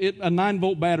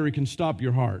 9-volt battery can stop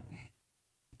your heart.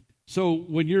 So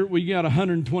when you got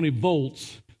 120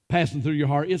 volts passing through your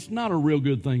heart, it's not a real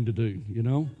good thing to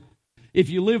do, If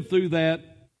you live through that,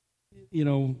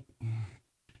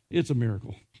 it's a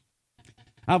miracle.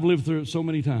 I've lived through it so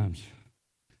many times.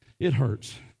 It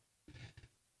hurts.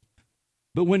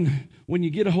 But when you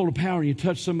get a hold of power and you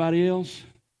touch somebody else,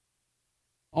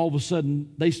 all of a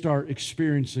sudden they start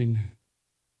experiencing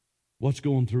what's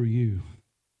going through you.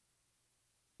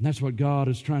 And that's what God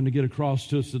is trying to get across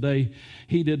to us today.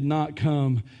 He did not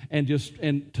come and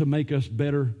to make us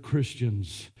better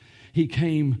Christians. He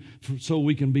came so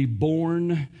we can be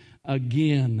born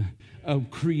again. A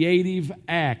creative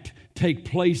act take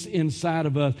place inside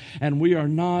of us, and we are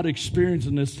not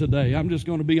experiencing this today. I'm just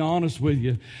going to be honest with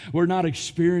you. We're not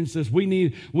experiencing this. We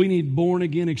need born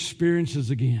again experiences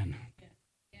again.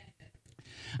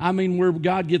 I mean, where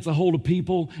God gets a hold of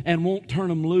people and won't turn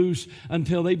them loose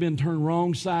until they've been turned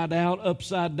wrong side out,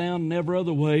 upside down, and every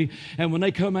other way. And when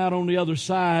they come out on the other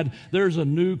side, there's a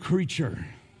new creature.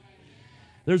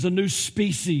 There's a new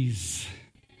species.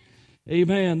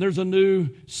 Amen. There's a new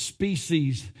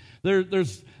species.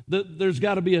 There's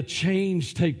got to be a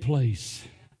change take place.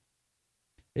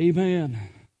 Amen.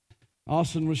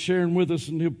 Austin was sharing with us,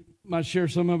 and he might share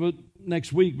some of it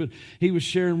next week, but he was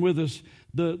sharing with us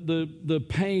the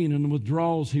pain and the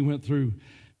withdrawals he went through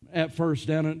at first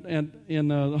down in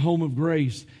the Home of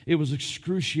Grace. It was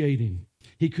excruciating.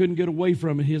 He couldn't get away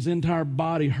from it. His entire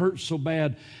body hurt so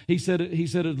bad. He said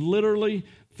it literally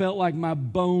felt like my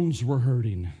bones were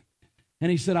hurting.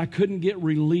 And he said I couldn't get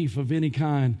relief of any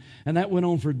kind. And that went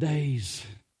on for days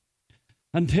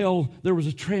until there was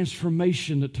a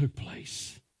transformation that took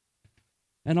place.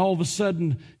 And all of a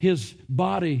sudden, his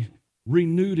body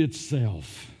renewed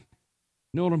itself.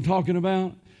 You know what I'm talking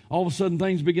about? All of a sudden,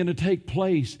 things began to take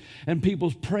place, and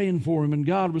people's praying for him, and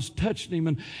God was touching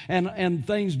him, and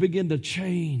things began to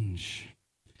change.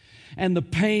 And the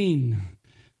pain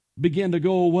began to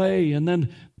go away, and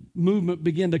then movement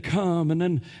began to come,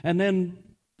 and then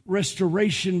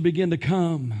restoration began to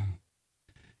come.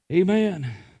 Amen.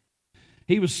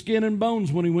 He was skin and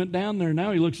bones when he went down there.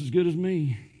 Now he looks as good as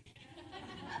me.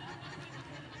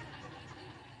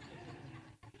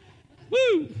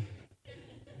 Woo!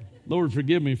 Lord,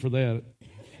 forgive me for that.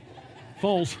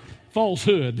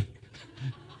 Falsehood.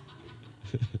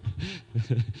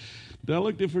 Do I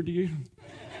look different to you?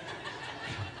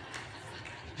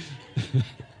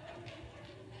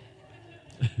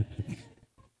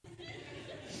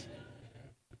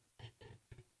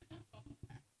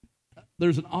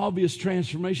 There's an obvious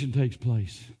transformation takes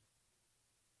place.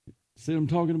 See what I'm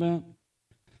talking about?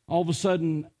 All of a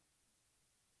sudden,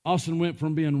 Austin went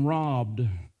from being robbed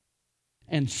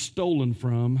and stolen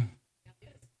from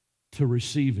to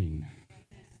receiving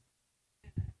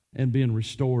and being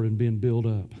restored and being built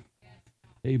up.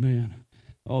 Amen.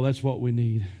 Oh, that's what we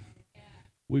need.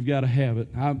 We've got to have it.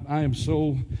 I am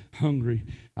so hungry.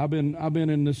 I've been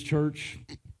in this church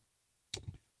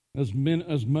as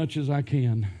much as I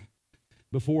can.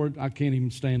 Before I can't even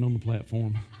stand on the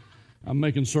platform. I'm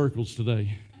making circles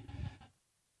today.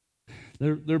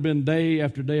 There have been day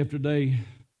after day after day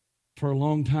for a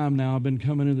long time now. I've been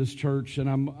coming to this church, and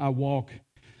I walk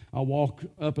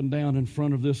up and down in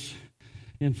front of this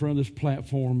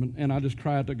platform, and I just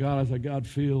cry out to God. I say, God,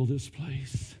 fill this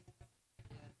place.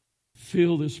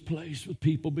 Fill this place with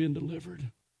people being delivered.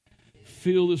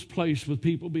 Fill this place with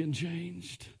people being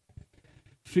changed.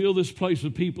 Fill this place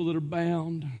with people that are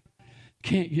bound,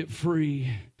 can't get free.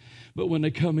 But when they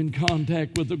come in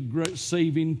contact with the great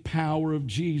saving power of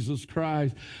Jesus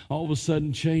Christ, all of a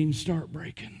sudden chains start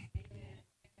breaking.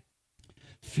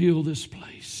 Fill this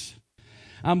place.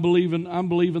 I'm believing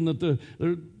that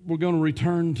we're going to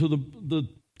return to the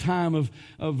time of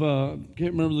can't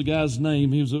remember the guy's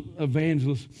name. He was an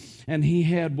evangelist, and he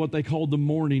had what they called the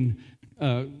morning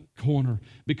corner,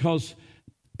 because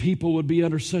people would be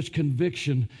under such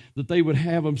conviction that they would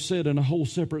have them sit in a whole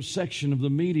separate section of the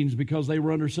meetings because they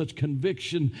were under such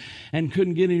conviction and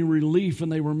couldn't get any relief,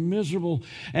 and they were miserable.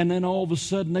 And then all of a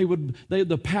sudden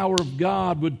the power of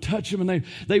God would touch them, and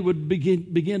they would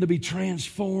begin to be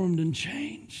transformed and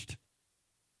changed.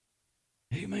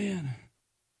 Amen.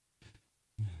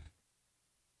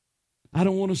 I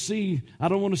don't want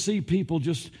to see people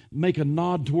just make a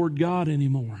nod toward God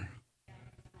anymore.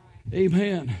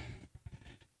 Amen.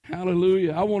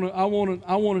 Hallelujah. I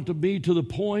want it to be to the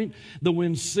point that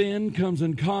when sin comes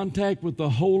in contact with the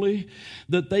holy,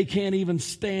 that they can't even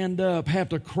stand up, have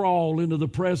to crawl into the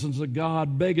presence of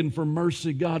God, begging for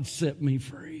mercy. God, set me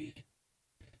free.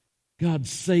 God,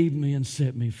 save me and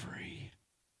set me free.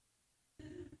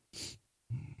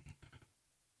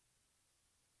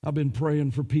 I've been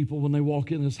praying for people when they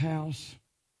walk in this house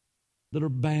that are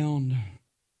bound.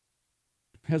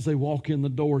 As they walk in the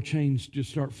door, chains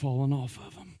just start falling off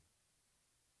of them.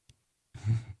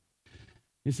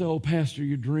 You say, oh, Pastor,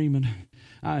 you're dreaming.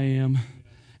 I am.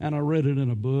 And I read it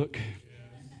in a book.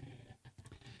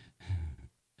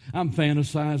 I'm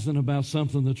fantasizing about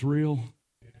something that's real.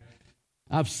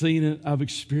 I've seen it. I've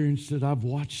experienced it. I've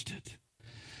watched it.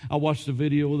 I watched a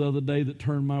video the other day that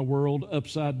turned my world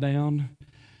upside down.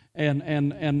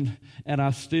 And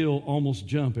I still almost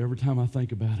jump every time I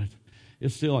think about it.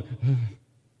 It's still like,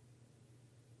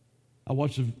 I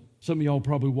watched, some of y'all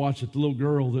probably watched it, the little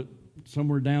girl that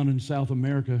somewhere down in South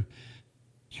America,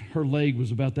 her leg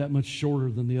was about that much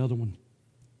shorter than the other one.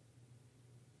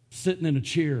 Sitting in a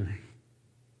chair.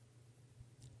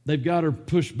 They've got her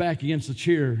pushed back against the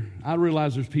chair. I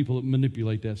realize there's people that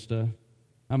manipulate that stuff.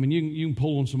 I mean, you can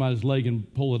pull on somebody's leg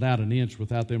and pull it out an inch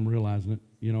without them realizing it,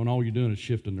 and all you're doing is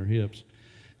shifting their hips.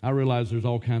 I realize there's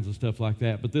all kinds of stuff like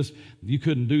that, but you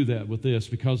couldn't do that with this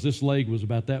because this leg was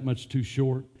about that much too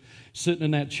short. Sitting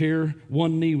in that chair,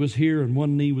 one knee was here and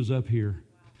one knee was up here.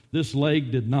 This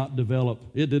leg did not develop.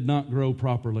 It did not grow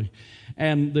properly.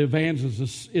 And the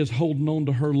evangelist is holding on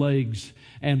to her legs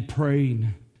and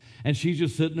praying. And she's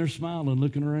just sitting there smiling,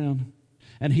 looking around.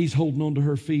 And he's holding on to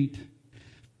her feet.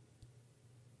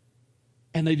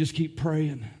 And they just keep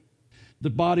praying. The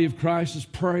body of Christ is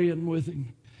praying with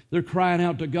him. They're crying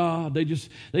out to God. They just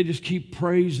keep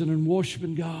praising and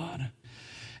worshiping God.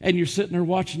 And you're sitting there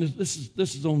watching this.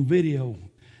 This is on video.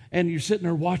 And you're sitting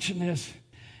there watching this.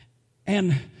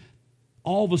 And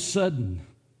all of a sudden,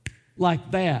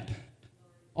 like that,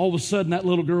 all of a sudden that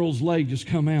little girl's leg just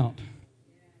come out.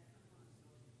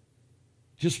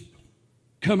 Just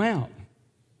come out.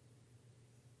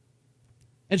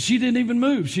 And she didn't even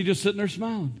move. She just sitting there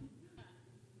smiling.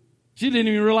 She didn't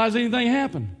even realize anything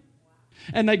happened.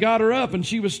 And they got her up and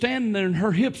she was standing there and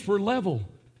her hips were level.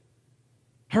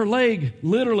 Her leg,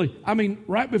 literally,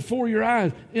 right before your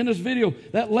eyes, in this video,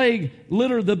 that leg,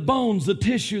 literally the bones, the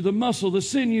tissue, the muscle, the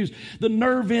sinews, the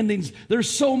nerve endings, there's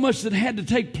so much that had to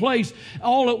take place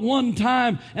all at one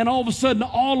time, and all of a sudden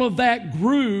all of that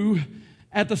grew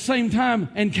at the same time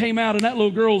and came out, and that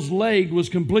little girl's leg was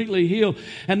completely healed.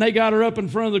 And they got her up in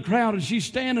front of the crowd, and she's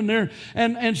standing there,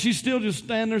 and she's still just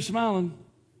standing there smiling.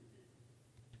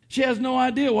 She has no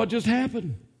idea what just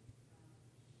happened.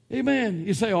 Amen.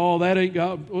 You say, oh, that ain't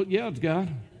God. Well, yeah, it's God.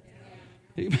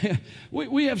 Amen.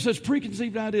 We have such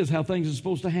preconceived ideas how things are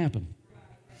supposed to happen.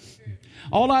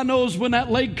 All I know is when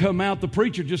that leg come out, the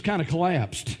preacher just kind of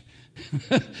collapsed.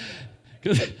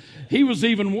 Because he was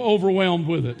even overwhelmed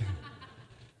with it.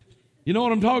 You know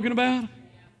what I'm talking about?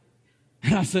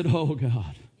 And I said, oh,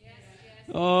 God.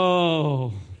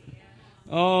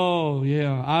 Oh,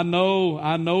 yeah. I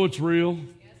know it's real.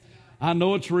 I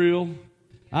know it's real.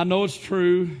 I know it's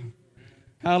true.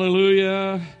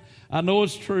 Hallelujah. I know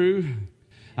it's true.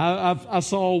 I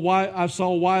saw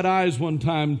white eyes one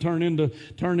time turn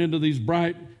into these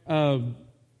bright. They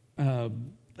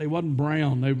wasn't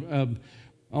brown. I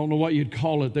don't know what you'd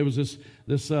call it. There was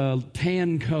this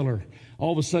tan color.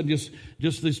 All of a sudden,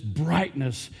 just this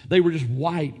brightness. They were just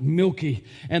white, milky,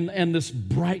 and this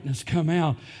brightness come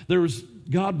out. There was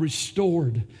God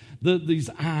restored these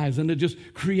eyes, and it just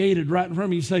created right in front of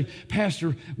me. You say,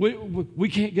 Pastor, we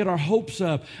can't get our hopes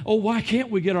up. Oh, why can't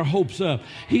we get our hopes up?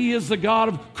 He is the God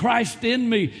of Christ in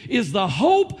me, is the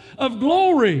hope of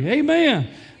glory. Amen.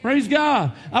 Praise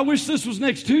God. I wish this was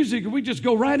next Tuesday. Could we just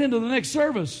go right into the next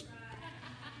service?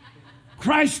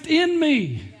 Christ in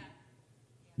me,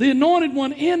 the anointed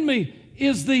one in me,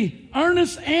 is the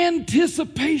earnest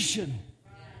anticipation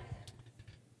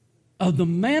of the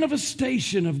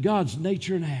manifestation of God's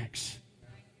nature and acts.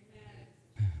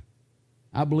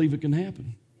 I believe it can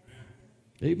happen.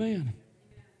 Amen.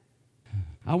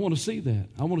 I want to see that.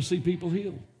 I want to see people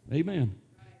healed. Amen.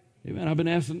 Amen.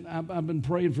 I've been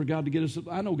praying for God to get us.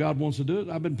 I know God wants to do it.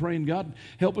 I've been praying, God,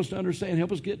 help us to understand.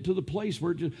 Help us get to the place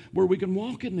where we can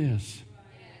walk in this.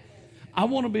 I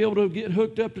want to be able to get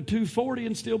hooked up to 240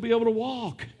 and still be able to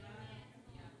walk.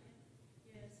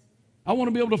 I want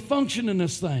to be able to function in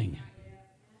this thing.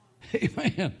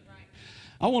 Amen.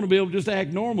 I want to be able to just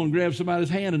act normal and grab somebody's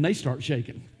hand and they start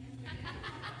shaking.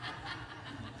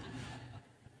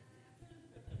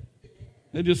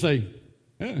 They just say,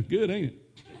 yeah, good, ain't it?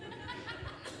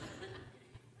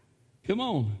 Come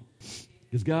on.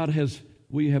 Because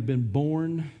we have been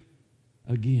born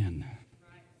again.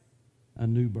 A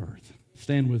new birth.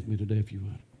 Stand with me today if you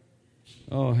would.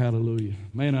 Oh, hallelujah.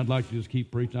 Man, I'd like to just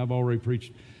keep preaching. I've already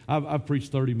preached. I've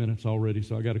preached 30 minutes already,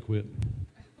 so I got to quit.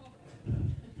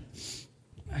 It's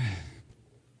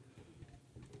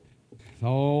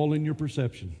all in your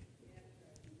perception.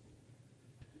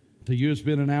 To you, it's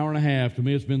been an hour and a half. To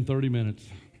me, it's been 30 minutes.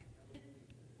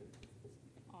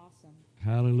 Awesome.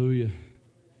 Hallelujah.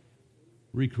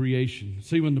 Recreation.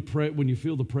 See, when you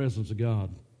feel the presence of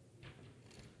God.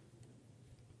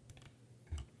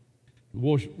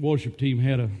 The worship team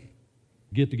had a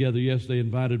get-together yesterday,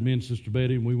 invited me and Sister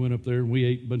Betty, and we went up there and we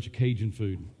ate a bunch of Cajun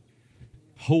food.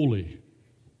 Holy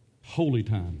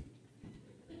time.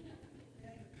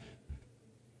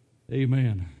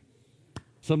 Amen.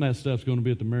 Some of that stuff's going to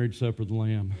be at the marriage supper of the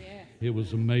Lamb. Yeah. It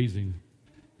was amazing.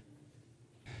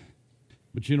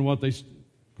 But you know what? Of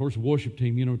course, the worship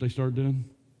team, you know what they started doing?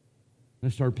 They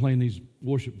started playing these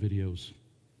worship videos.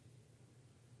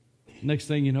 Next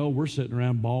thing you know, we're sitting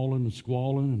around bawling and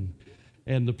squalling,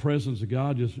 and the presence of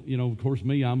God just, of course,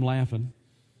 me, I'm laughing.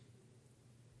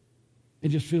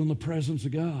 And just feeling the presence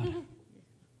of God.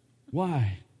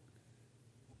 Why?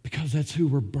 Because that's who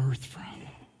we're birthed from.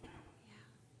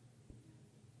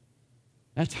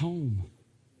 That's home.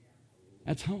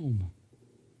 That's home.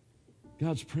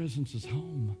 God's presence is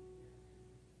home.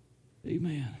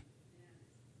 Amen.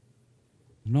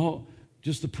 No,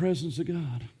 just the presence of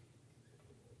God.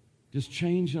 Just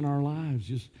changing our lives.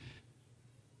 Just,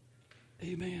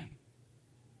 amen.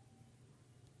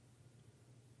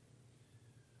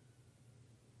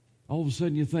 All of a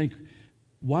sudden you think,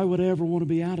 Why would I ever want to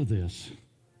be out of this?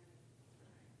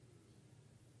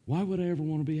 Why would I ever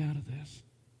want to be out of this?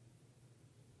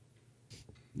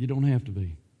 You don't have to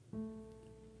be.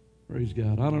 Praise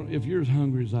God. If you're as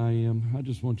hungry as I am, I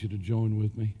just want you to join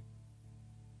with me.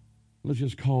 Let's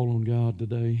just call on God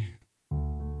today.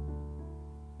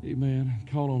 Amen.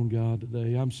 Call on God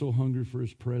today. I'm so hungry for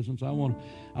His presence. I want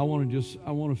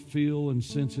to feel and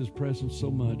sense His presence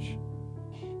so much.